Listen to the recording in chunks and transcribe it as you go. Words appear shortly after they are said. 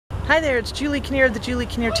Hi there, it's Julie Kinnear of the Julie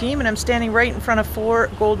Kinnear team, and I'm standing right in front of 4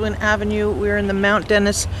 Goldwin Avenue. We're in the Mount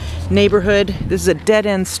Dennis neighborhood. This is a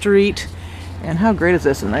dead-end street, and how great is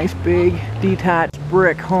this? A nice big detached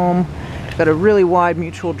brick home. Got a really wide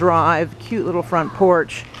mutual drive, cute little front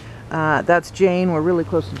porch. That's Jane. We're really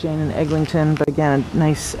close to Jane in Eglinton, but again, a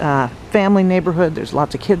nice family neighborhood. There's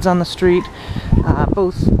lots of kids on the street.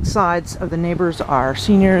 Both sides of the neighbors are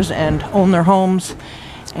seniors and own their homes.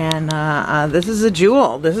 And this is a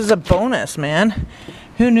jewel. This is a bonus, man.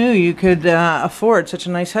 Who knew you could afford such a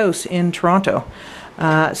nice house in Toronto?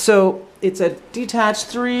 So it's a detached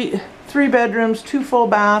three bedrooms, 2 full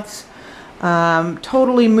baths,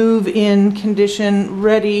 totally move-in condition,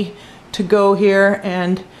 ready to go here.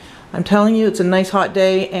 And I'm telling you, it's a nice hot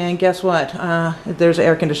day. And guess what? There's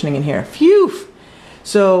air conditioning in here. Phew!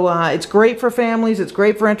 So it's great for families. It's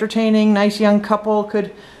great for entertaining. Nice young couple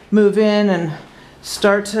could move in and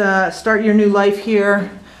start your new life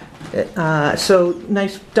here. So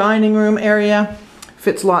nice dining room area,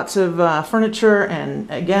 fits lots of furniture, and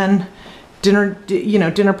again,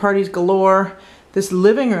 dinner parties galore. This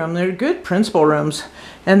living room, they're good principal rooms,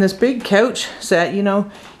 and this big couch set.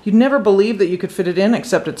 You'd never believe that you could fit it in,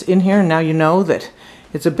 except it's in here, and now you know that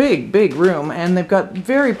it's a big room. And they've got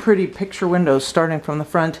very pretty picture windows starting from the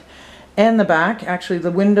front and the back. Actually,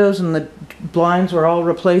 the windows and the blinds were all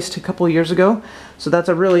replaced a couple of years ago, so that's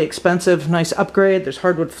a really expensive, nice upgrade. There's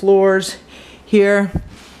hardwood floors here,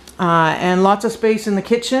 and lots of space in the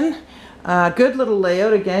kitchen. Good little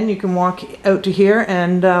layout. Again, you can walk out to here,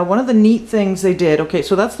 and one of the neat things they did, okay,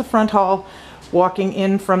 so that's the front hall walking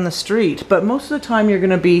in from the street, but most of the time you're going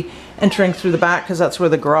to be entering through the back because that's where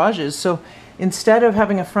the garage is. So instead of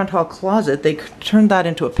having a front hall closet, they turned that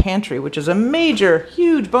into a pantry, which is a major,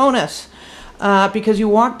 huge bonus, because you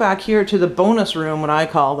walk back here to the bonus room. What I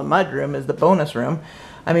call the mud room is the bonus room.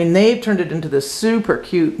 I mean, they've turned it into this super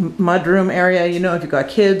cute mud room area. If you've got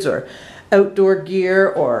kids or outdoor gear,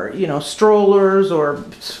 or strollers or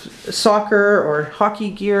soccer or hockey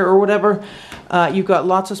gear or whatever, you've got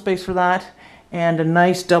lots of space for that, and a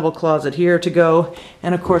nice double closet here to go.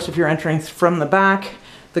 And of course, if you're entering from the back,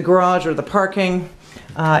 the garage or the parking,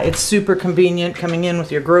 it's super convenient coming in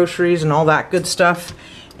with your groceries and all that good stuff.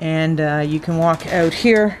 And you can walk out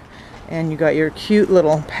here, and you got your cute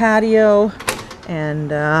little patio.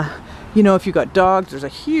 And if you've got dogs, there's a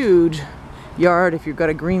huge yard. If you've got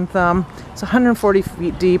a green thumb, it's 140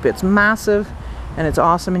 feet deep. It's massive, and it's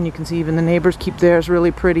awesome. And you can see even the neighbors keep theirs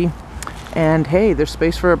really pretty. And hey, there's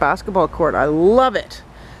space for a basketball court. I love it.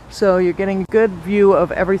 So you're getting a good view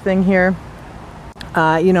of everything here.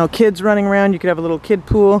 Kids running around. You could have a little kid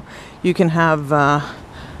pool. You can have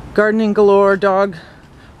gardening galore, dog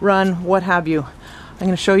run, what have you. I'm going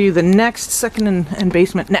to show you the next second and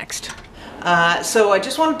basement next. So I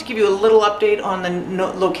just wanted to give you a little update on the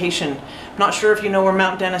location. I'm not sure if you know where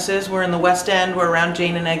Mount Dennis is. We're in the West End. We're around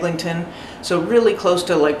Jane and Eglinton. So really close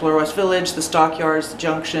to like Bloor West Village, the Stockyards, the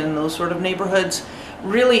Junction, those sort of neighborhoods.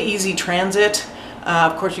 Really easy transit.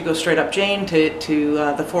 Of course, you go straight up Jane to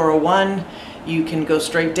the 401. You can go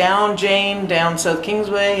straight down Jane, down South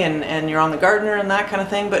Kingsway, and you're on the Gardiner and that kind of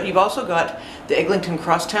thing. But you've also got the Eglinton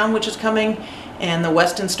Crosstown, which is coming, and the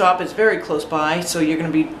Weston stop is very close by. So you're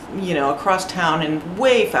going to be, across town and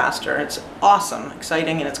way faster. It's awesome,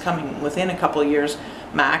 exciting, and it's coming within a couple of years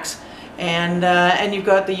max. And you've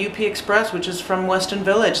got the UP Express, which is from Weston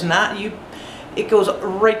Village, and it goes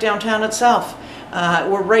right downtown itself.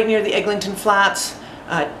 We're right near the Eglinton Flats.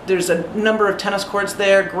 There's a number of tennis courts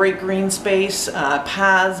there, great green space,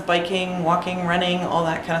 paths, biking, walking, running, all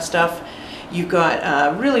that kind of stuff. You've got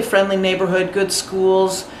a really friendly neighborhood, good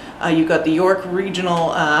schools. You've got the York Regional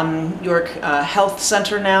York Health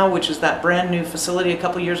Center now, which is that brand new facility a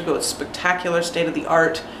couple years ago. It's spectacular, state of the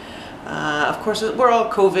art. Of course, we're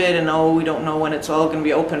all COVID, and we don't know when it's all going to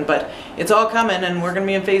be open, but it's all coming, and we're going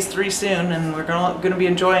to be in phase 3 soon, and we're going to be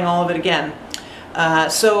enjoying all of it again.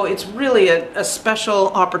 So it's really a special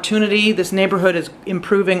opportunity. This neighborhood is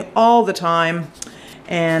improving all the time,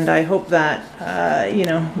 and I hope that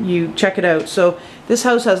you check it out. So this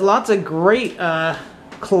house has lots of great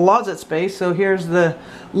closet space. So here's the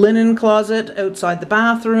linen closet outside the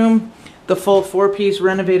bathroom, the full 4-piece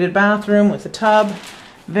renovated bathroom with a tub.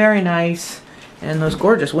 Very nice, and those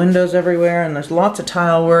gorgeous windows everywhere, and there's lots of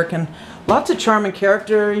tile work and lots of charm and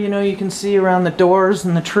character. You can see around the doors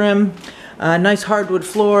and the trim. Nice hardwood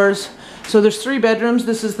floors. So there's 3 bedrooms.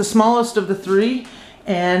 This is the smallest of the 3,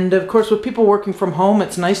 and of course with people working from home,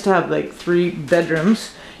 it's nice to have like 3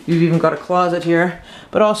 bedrooms. You've even got a closet here,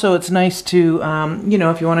 but also it's nice to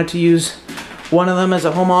if you wanted to use one of them as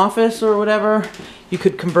a home office or whatever, You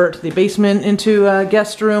could convert the basement into a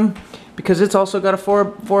guest room because it's also got a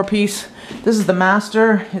four-piece. This is the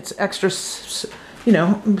master. It's extra, you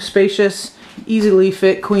know, spacious, easily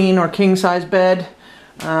fit queen or king size bed.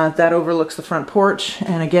 That overlooks the front porch,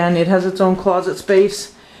 and again, it has its own closet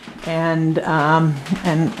space. And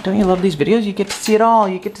don't you love these videos? You get to see it all.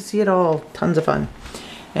 You get to see it all. Tons of fun.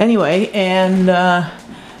 Anyway, and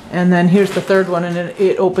then here's the third one, and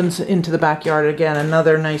it opens into the backyard again.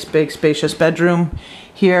 Another nice big spacious bedroom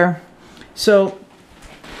here. So,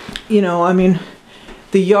 you know, I mean,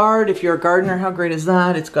 the yard, if you're a gardener, how great is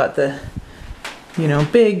that? It's got the, you know,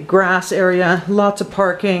 big grass area, lots of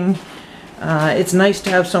parking. It's nice to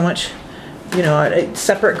have so much, you know, a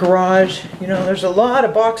separate garage. You know, there's a lot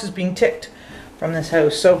of boxes being ticked from this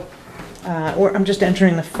house. So I'm just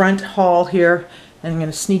entering the front hall here, and I'm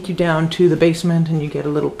going to sneak you down to the basement, and you get a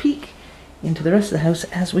little peek into the rest of the house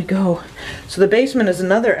as we go. So the basement is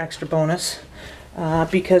another extra bonus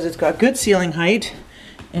because it's got good ceiling height,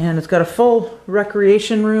 and it's got a full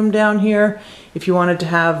recreation room down here. If you wanted to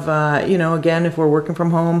have, you know, again, if we're working from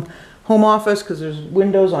home office, because there's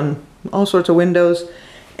windows on all sorts of windows.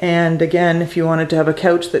 And again, if you wanted to have a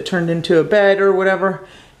couch that turned into a bed or whatever,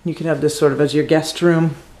 you could have this sort of as your guest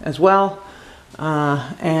room as well.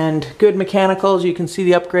 And good mechanicals. You can see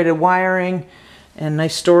the upgraded wiring and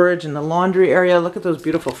nice storage in the laundry area. Look at those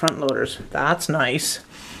beautiful front loaders. That's nice.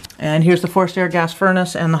 And here's the forced air gas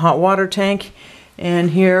furnace and the hot water tank. And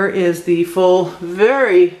here is the full,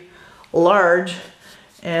 very large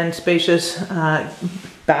and spacious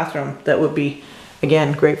bathroom that would be,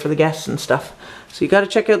 again, great for the guests and stuff. So you got to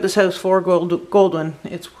check out this house for Goldwin.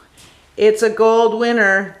 It's a gold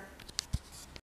winner.